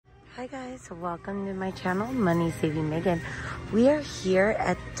Hi guys, welcome to my channel, Money Saving Megan. We are here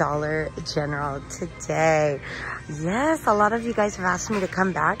at Dollar General today. Yes, a lot of you guys have asked me to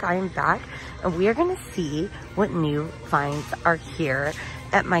come back. I am back and we are gonna see what new finds are here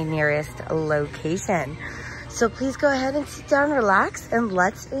at my nearest location. So please go ahead and sit down, relax, and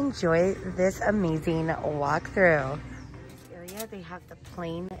let's enjoy this amazing walkthrough. Area, they have the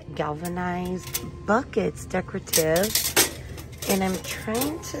plain galvanized buckets, decorative. And I'm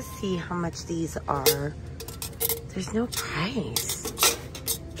trying to see how much these are. There's no price.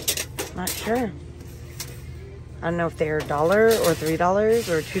 Not sure. I don't know if they're $1 or $3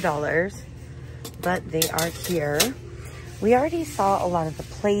 or $2, but they are here. We already saw a lot of the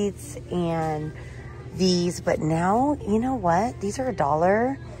plates and these, but now, you know what? These are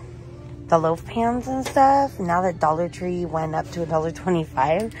 $1. The loaf pans and stuff. Now that Dollar Tree went up to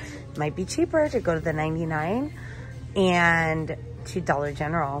 $1.25, it might be cheaper to go to the 99 and to Dollar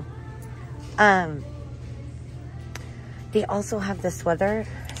General. They also have the sweater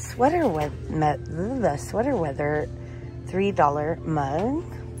weather $3 mug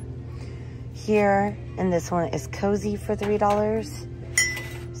here, and this one is cozy for $3.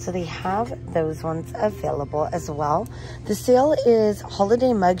 So they have those ones available as well. The sale is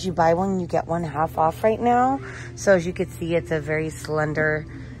holiday mugs. You buy one, you get one half off right now. So as you can see, it's a very slender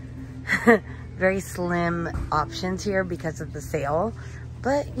very slim options here because of the sale,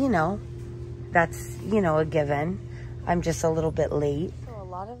 but you know, that's, you know, a given. I'm just a little bit late. So a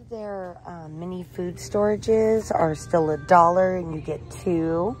lot of their mini food storages are still $1 and you get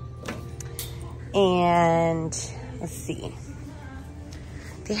 2. And let's see,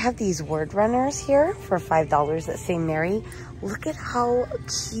 they have these word runners here for $5 that say Mary. Look at how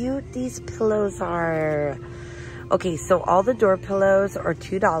cute these pillows are. Okay, so all the door pillows are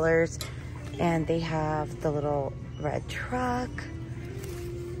 $2. And they have the little red truck.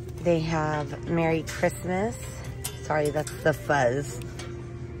 They have Merry Christmas. Sorry, that's the fuzz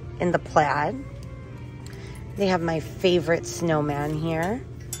in the plaid. They have my favorite snowman here.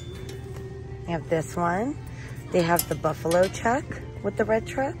 They have this one. They have the buffalo check with the red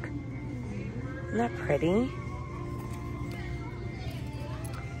truck. Isn't that pretty?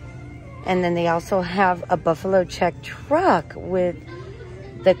 And then they also have a buffalo check truck with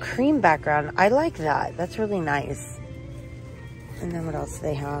the cream background. I like that. That's really nice. And then what else do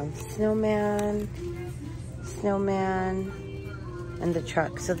they have? Snowman, and the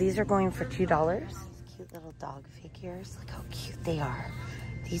truck. So these are going for $2. Cute little dog figures. Look how cute they are.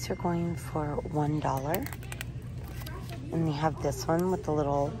 These are going for $1. And they have this one with the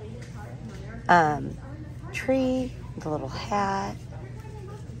little tree, the little hat.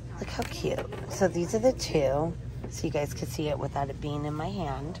 Look how cute. So these are the 2. So you guys can see it without it being in my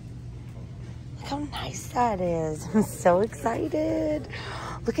hand. Look how nice that is. I'm so excited.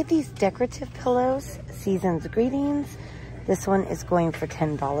 Look at these decorative pillows. Season's Greetings. This one is going for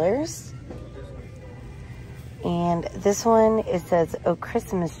 $10. And this one, it says, oh,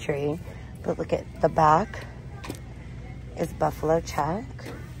 Christmas tree. But look at the back is buffalo check.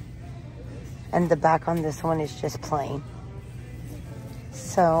 And the back on this one is just plain.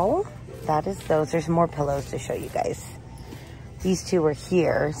 So that is those. There's more pillows to show you guys. These 2 are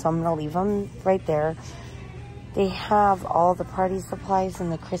here, so I'm gonna leave them right there. They have all the party supplies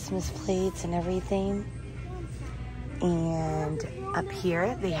and the Christmas plates and everything. And up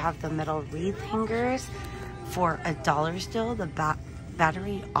here, they have the metal wreath hangers for $1 still. The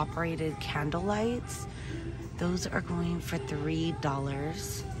battery operated candle lights. Those are going for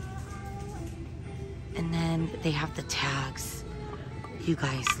 $3. And then they have the tags. You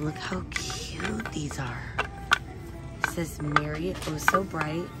guys, look how cute these are. It says Merry Oh So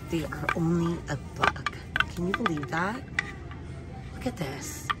Bright. They are only $1. Can you believe that? Look at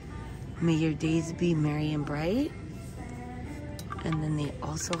this. May your days be merry and bright. And then they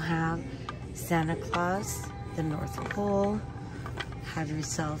also have Santa Claus, the North Pole. Have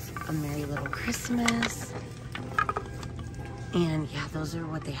yourself a merry little Christmas. And yeah, those are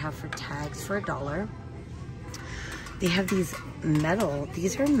what they have for tags for $1. They have these metal.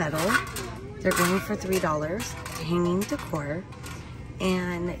 These are metal. They're going for $3. Hanging decor.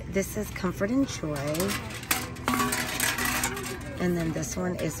 And this says Comfort and Joy. And then this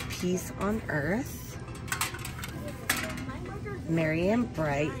one is Peace on Earth. Merry and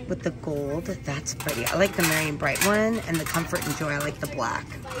Bright with the gold. That's pretty. I like the Merry and Bright one. And the Comfort and Joy, I like the black.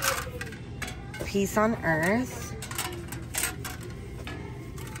 Peace on Earth.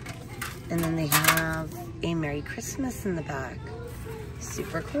 And then they have a Merry Christmas in the back.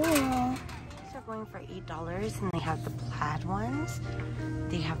 Super cool. These are going for $8, and they have the plaid ones.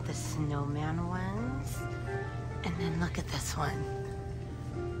 They have the snowman ones. And then look at this one.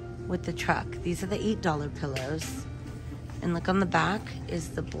 with the truck. These are the $8 pillows. And look, on the back is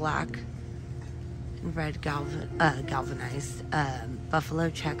the black and red galvanized buffalo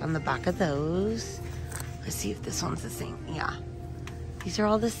check on the back of those. Let's see if this one's the same. Yeah, these are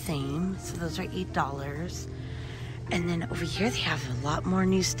all the same. So those are $8. And then over here they have a lot more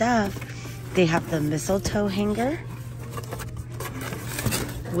new stuff. They have the mistletoe hanger,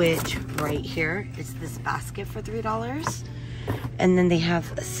 which right here is this basket for $3. And then they have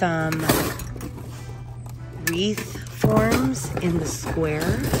some wreath forms in the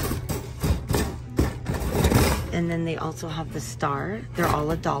square. And then they also have the star. They're all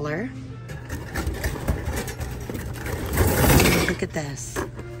 $1. Look at this.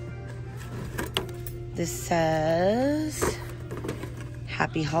 This says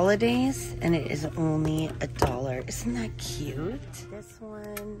Happy Holidays, and it is only $1. Isn't that cute? This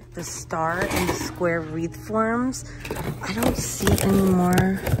one, the star and the square wreath forms. I don't see any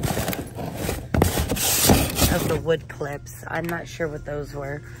more of the wood clips. I'm not sure what those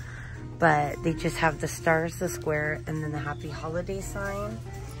were, but they just have the stars, the square, and then the Happy Holiday sign.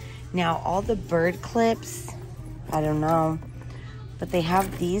 Now, all the bird clips, I don't know, but they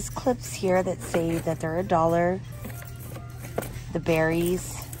have these clips here that say that they're $1. The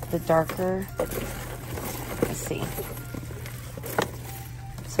berries, the darker, let's see.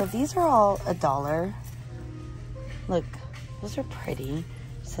 So these are all $1. Look, those are pretty.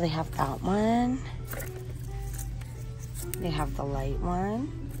 So they have that one. They have the light one.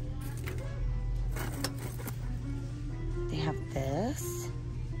 They have this.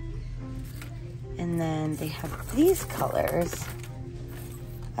 And then they have these colors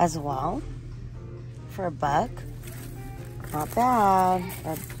as well for $1. Not bad.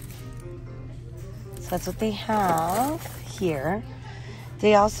 So that's what they have here.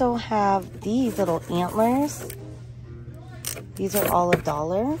 They also have these little antlers. These are all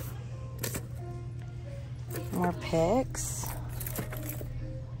 $1. More picks.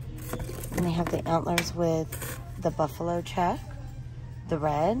 And they have the antlers with the buffalo check, the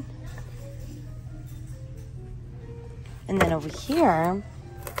red. And then over here,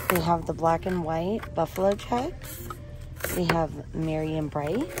 they have the black and white buffalo checks. They have Merry and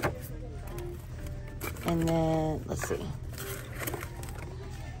Bright. And then, let's see.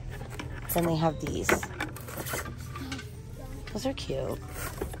 Then they have these. Those are cute.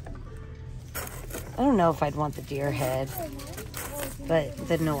 I don't know if I'd want the deer head, but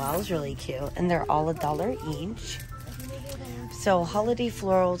the Noel's really cute. And they're all $1 each. So holiday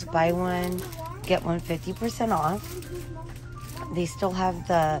florals, buy one, get one 50% off. They still have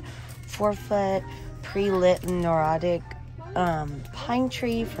the 4-foot pre-lit neurotic pine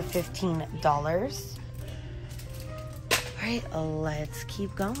tree for $15. All right, let's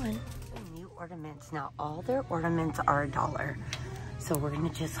keep going. New ornaments. Now, all their ornaments are $1. So we're gonna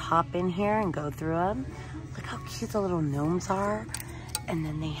just hop in here and go through them. Look how cute the little gnomes are. And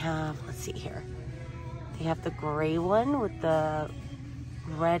then they have, let's see here. They have the gray one with the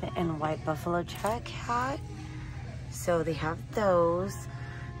red and white buffalo check hat. So they have those.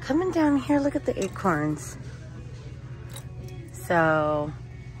 Coming down here, look at the acorns. So,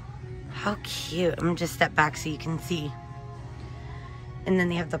 how cute. I'm gonna just step back so you can see. And then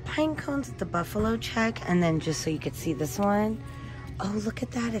they have the pine cones with the buffalo check. And then just so you could see this one. Oh, look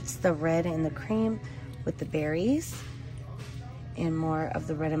at that. It's the red and the cream with the berries. And more of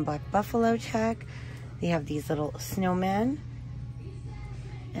the red and black buffalo check. They have these little snowmen.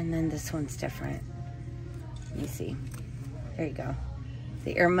 And then this one's different. Let me see. There you go.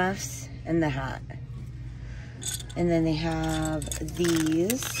 The earmuffs and the hat. And then they have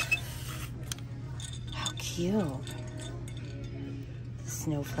these. How cute. The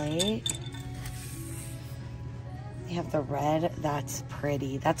snowflake. They have the red. That's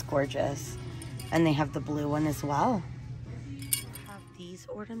pretty. That's gorgeous. And they have the blue one as well. They have these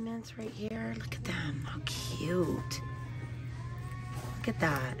ornaments right here. Look at them. How cute. Look at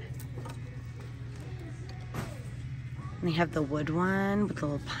that. And they have the wood one with the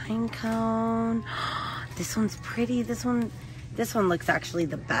little pine cone. This one's pretty. This one looks actually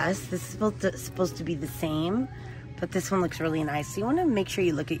the best. This is supposed to be the same, but this one looks really nice. So you want to make sure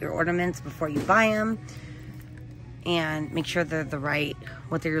you look at your ornaments before you buy them and make sure they're the right,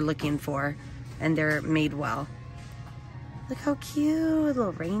 what they're looking for, and they're made well. Look how cute,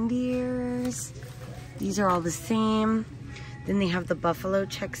 little reindeers. These are all the same. Then they have the buffalo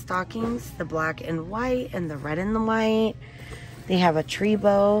check stockings, the black and white and the red and the white. They have a tree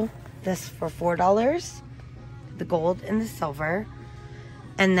bow, this for $4, the gold and the silver.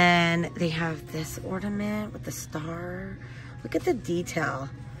 And then they have this ornament with the star. Look at the detail.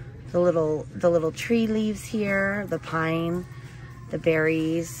 The little tree leaves here, the pine, the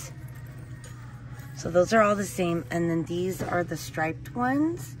berries, So those are all the same. And then these are the striped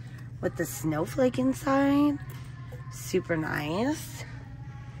ones with the snowflake inside. Super nice.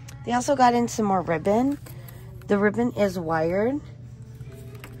 They also got in some more ribbon. The ribbon is wired.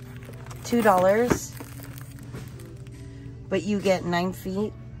 $2. But you get 9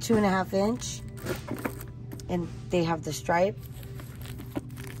 feet, 2.5 inch. And they have the stripe.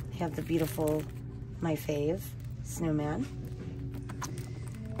 They have the beautiful, my fave, snowman.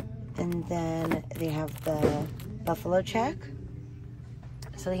 And then they have the buffalo check.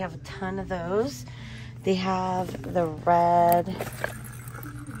 So they have a ton of those. They have the red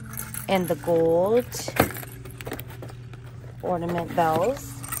and the gold ornament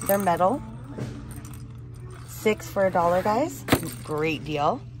bells. They're metal. 6 for $1, guys. Great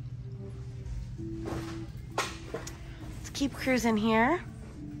deal. Let's keep cruising here.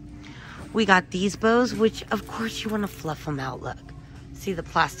 We got these bows, which of course you want to fluff them out. Look. See, the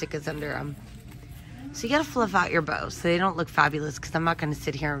plastic is under them. So you got to fluff out your bows so they don't look fabulous, because I'm not going to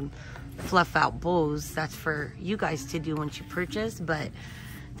sit here and fluff out bows. That's for you guys to do once you purchase, but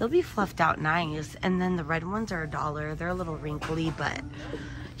they'll be fluffed out nice. And then the red ones are $1. They're a little wrinkly, but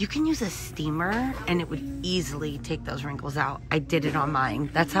you can use a steamer and it would easily take those wrinkles out. I did it on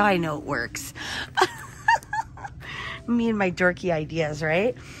mine. That's how I know it works. Me and my dorky ideas,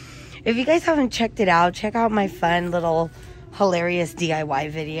 right? If you guys haven't checked it out, check out my fun little hilarious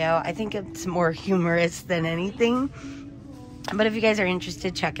DIY video. I think it's more humorous than anything, but if you guys are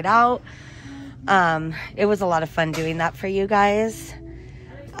interested, check it out. It was a lot of fun doing that for you guys.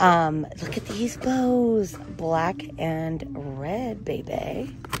 Look at these bows, black and red,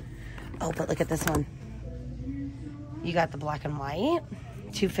 baby. Oh, but look at this one. You got the black and white,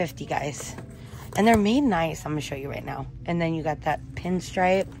 $2.50, guys, and they're made nice. I'm gonna show you right now. And then you got that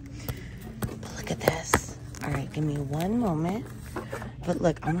pinstripe. But look at this. All right, give me one moment. But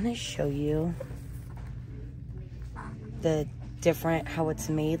look, I'm gonna show you the different, how it's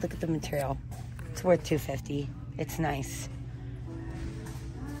made. Look at the material. It's worth $2.50. It's nice.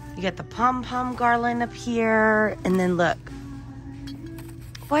 You got the pom-pom garland up here. And then look.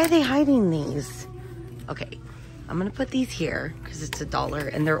 Why are they hiding these? Okay, I'm gonna put these here because it's $1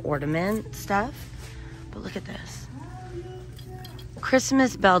 and they're ornament stuff. But look at this.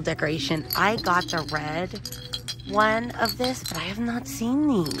 Christmas bell decoration. I got the red one of this, but I have not seen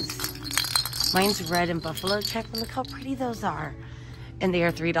these. Mine's red and buffalo check, but look how pretty those are. And they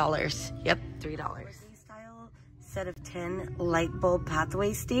are $3. Yep, $3. Style set of 10 light bulb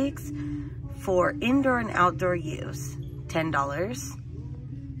pathway stakes for indoor and outdoor use. $10.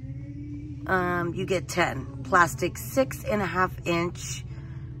 You get 10 plastic 6.5 inch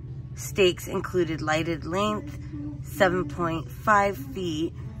stakes included, lighted length 7.5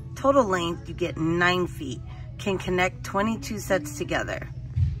 feet, total length you get 9 feet, can connect 22 sets together.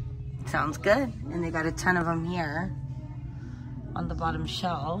 Sounds good. And they got a ton of them here on the bottom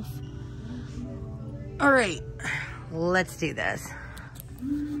shelf. All right, let's do this.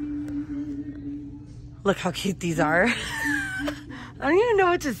 Look how cute these are. I don't even know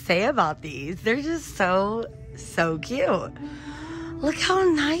what to say about these. They're just so cute. Look how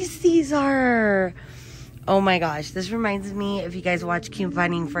nice these are. Oh my gosh, this reminds me, if you guys watch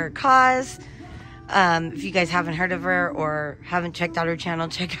Couponing for a Cause, if you guys haven't heard of her or haven't checked out her channel,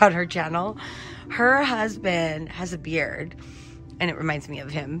 check out her channel. Her husband has a beard and it reminds me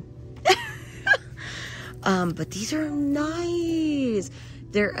of him. But these are nice.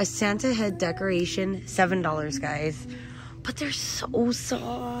 They're a Santa head decoration, $7, guys. But they're so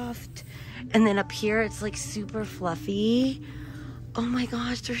soft. And then up here, it's like super fluffy. Oh my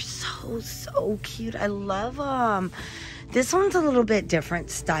gosh, they're so cute. I love them. This one's a little bit different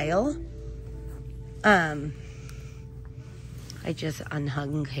style. I just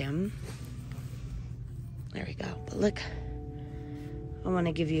unhung him. There we go. But look, I want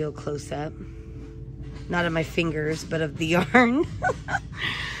to give you a close-up. Not of my fingers, but of the yarn.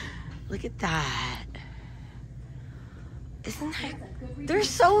 Look at that. Isn't that? They're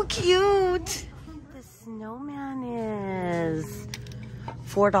so cute. The snowman is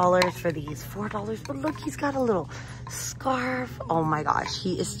 $4 for these. $4. But look, he's got a little scarf. Oh my gosh,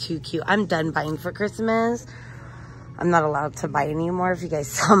 he is too cute. I'm done buying for Christmas. I'm not allowed to buy anymore. If you guys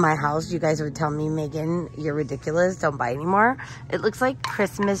saw my house, you guys would tell me, Megan, you're ridiculous. Don't buy anymore. It looks like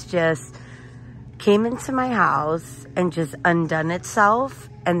Christmas just came into my house and just undone itself,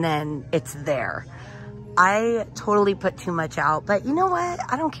 and then it's there. I totally put too much out, but you know what?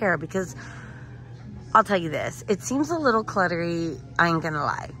 I don't care, because I'll tell you this. It seems a little cluttery, I ain't gonna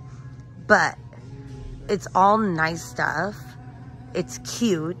lie, but it's all nice stuff. It's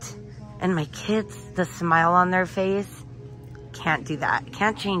cute, and my kids, the smile on their face, can't do that.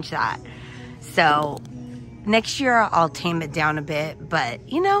 Can't change that. So next year I'll tame it down a bit, but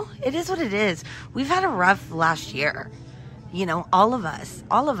you know, it is what it is. We've had a rough last year. You know, all of us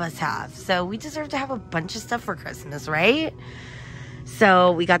have. So we deserve to have a bunch of stuff for Christmas, right?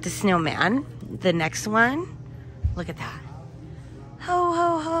 So we got the snowman. The next one, look at that. Ho,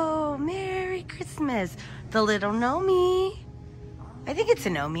 ho, ho, Merry Christmas. The little Nomi. I think it's a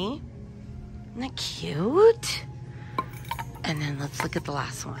Nomi. Isn't that cute? And then let's look at the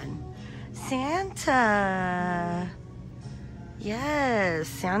last one. Santa. Yes,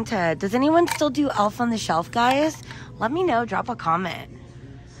 Santa. Does anyone still do Elf on the Shelf, guys? Let me know. Drop a comment.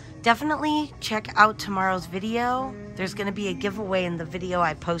 Definitely check out tomorrow's video. There's going to be a giveaway in the video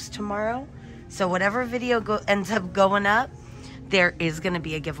I post tomorrow. So whatever video ends up going up, there is going to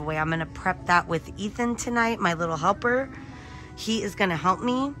be a giveaway. I'm going to prep that with Ethan tonight, my little helper. He is going to help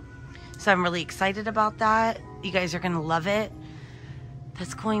me. So I'm really excited about that. You guys are going to love it.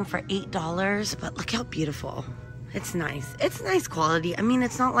 That's going for $8, but look how beautiful. It's nice. It's nice quality. I mean,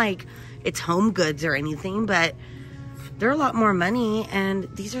 it's not like it's home goods or anything, but they're a lot more money, and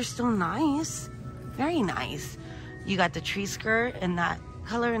these are still nice. Very nice. You got the tree skirt in that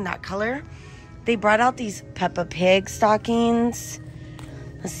color and that color. They brought out these Peppa Pig stockings.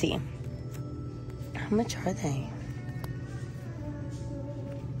 Let's see. How much are they?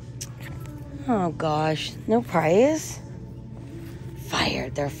 Oh gosh, no price.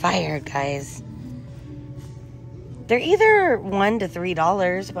 Fired. They're fired, guys. They're either $1 to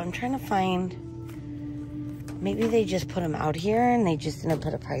 $3, but I'm trying to find. Maybe they just put them out here and they just didn't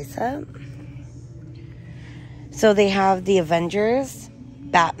put a price up. So they have the Avengers,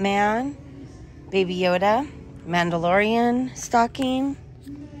 Batman, Baby Yoda, Mandalorian stocking,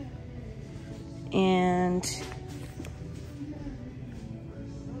 and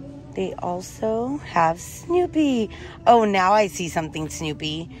they also have Snoopy. Oh, now I see something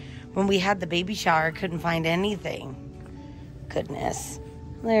Snoopy. When we had the baby shower, I couldn't find anything. Goodness.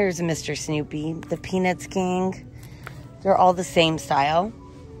 There's Mr. Snoopy, the Peanuts King. They're all the same style.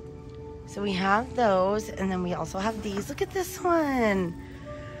 So we have those, and then we also have these. Look at this one.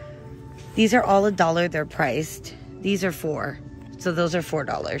 These are all $1. They're priced. These are $4. So those are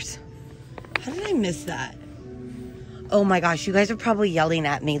 $4. How did I miss that? Oh my gosh, you guys are probably yelling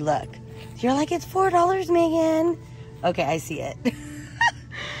at me. Look. You're like, it's $4, Megan. Okay, I see it.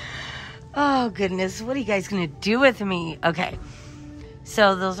 Oh, goodness. What are you guys going to do with me? Okay.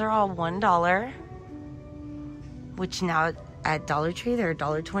 So those are all $1. Which now at Dollar Tree, they're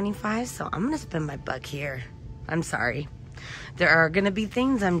 $1.25. So I'm going to spend my buck here. I'm sorry. There are going to be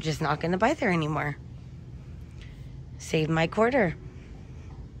things I'm just not going to buy there anymore. Save my quarter.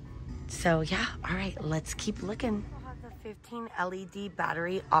 So, yeah. All right. Let's keep looking. We'll have the 15 LED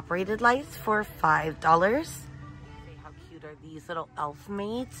battery operated lights for $5. How cute are these little elf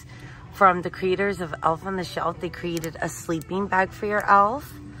mates? From the creators of Elf on the Shelf, they created a sleeping bag for your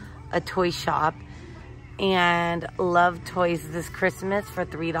elf, a toy shop, and Love Toys this Christmas for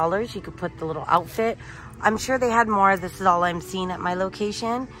 $3. You could put the little outfit. I'm sure they had more. This is all I'm seeing at my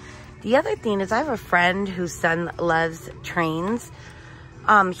location. The other thing is I have a friend whose son loves trains.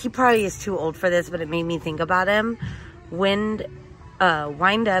 He probably is too old for this, but it made me think about him. Wind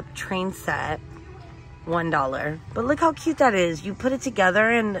up train set. $1. But look how cute that is. You put it together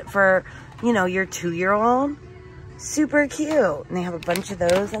and for, you know, your 2-year-old, super cute. And they have a bunch of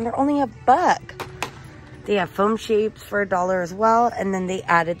those and they're only $1. They have foam shapes for $1 as well. And then they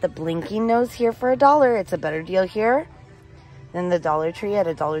added the blinking nose here for $1. It's a better deal here than the Dollar Tree at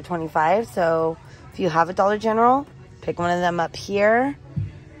 $1.25. So if you have a Dollar General, pick one of them up here.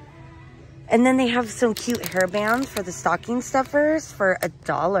 And then they have some cute hair bands for the stocking stuffers for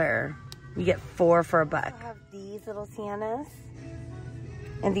 $1. You get 4 for $1. I have these little Santas.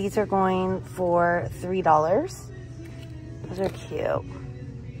 And these are going for $3. Those are cute.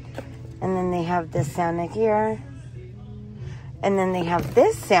 And then they have this Santa here. And then they have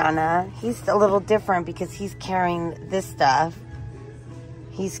this Santa. He's a little different because he's carrying this stuff.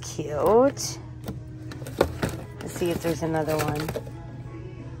 He's cute. Let's see if there's another one.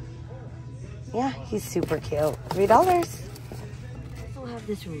 Yeah, he's super cute. $3. Have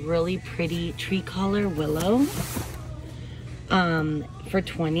this really pretty tree collar willow for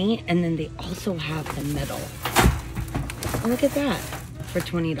 $20, and then they also have the metal. Oh, look at that for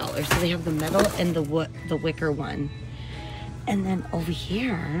 $20. So they have the metal and the wicker one. And then over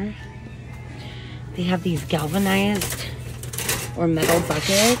here they have these galvanized or metal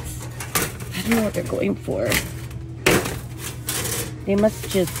buckets. I don't know what they're going for. They must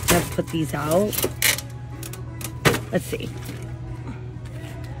just have put these out. Let's see.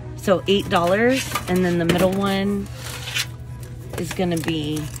 So $8, and then the middle one is gonna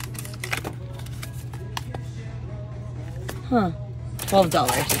be Huh. $12.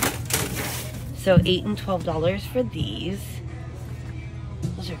 So $8 and $12 for these.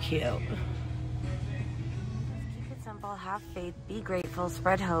 Those are cute. Keep it simple, have faith, be grateful,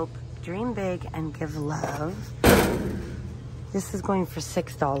 spread hope, dream big, and give love. This is going for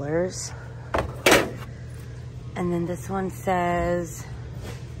 $6. And then this one says,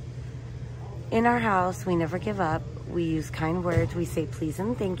 in our house, we never give up. We use kind words. We say please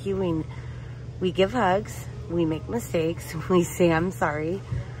and thank you. We give hugs. We make mistakes. We say I'm sorry.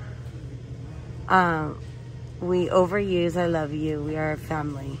 We overuse I love you. We are a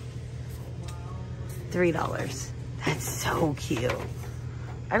family. $3. That's so cute.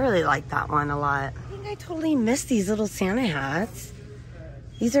 I really like that one a lot. I think I totally missed these little Santa hats.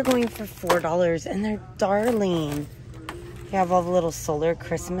 These are going for $4 and they're darling. You have all the little solar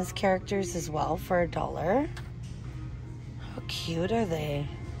Christmas characters as well for $1. How cute are they?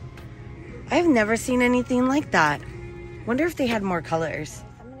 I've never seen anything like that. Wonder if they had more colors.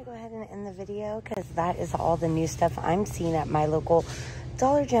 I'm gonna go ahead and end the video because that is all the new stuff I'm seeing at my local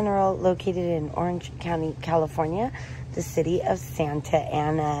Dollar General located in Orange County, California, the city of Santa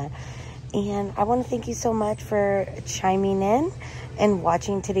Ana. And I want to thank you so much for chiming in and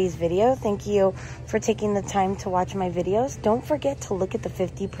watching today's video. Thank you for taking the time to watch my videos. Don't forget to look at the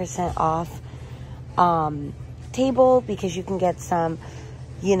 50% off table because you can get some,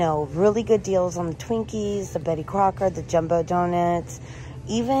 you know, really good deals on the Twinkies, the Betty Crocker, the Jumbo Donuts,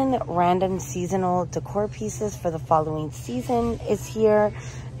 even random seasonal decor pieces for the following season is here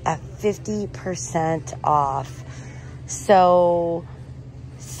at 50% off. So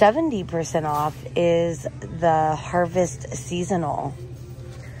 70% off is the Harvest Seasonal.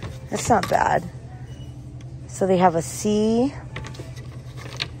 That's not bad. So they have a C,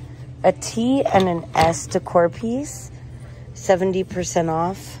 a T, and an S decor piece. 70%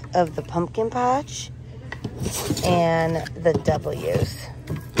 off of the pumpkin patch and the W's.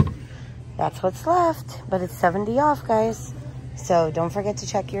 That's what's left, but it's 70 off, guys. So don't forget to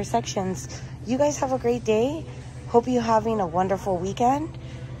check your sections. You guys have a great day. Hope you're having a wonderful weekend.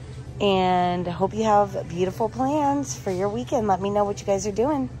 And hope you have beautiful plans for your weekend. Let me know what you guys are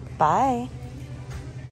doing. Bye.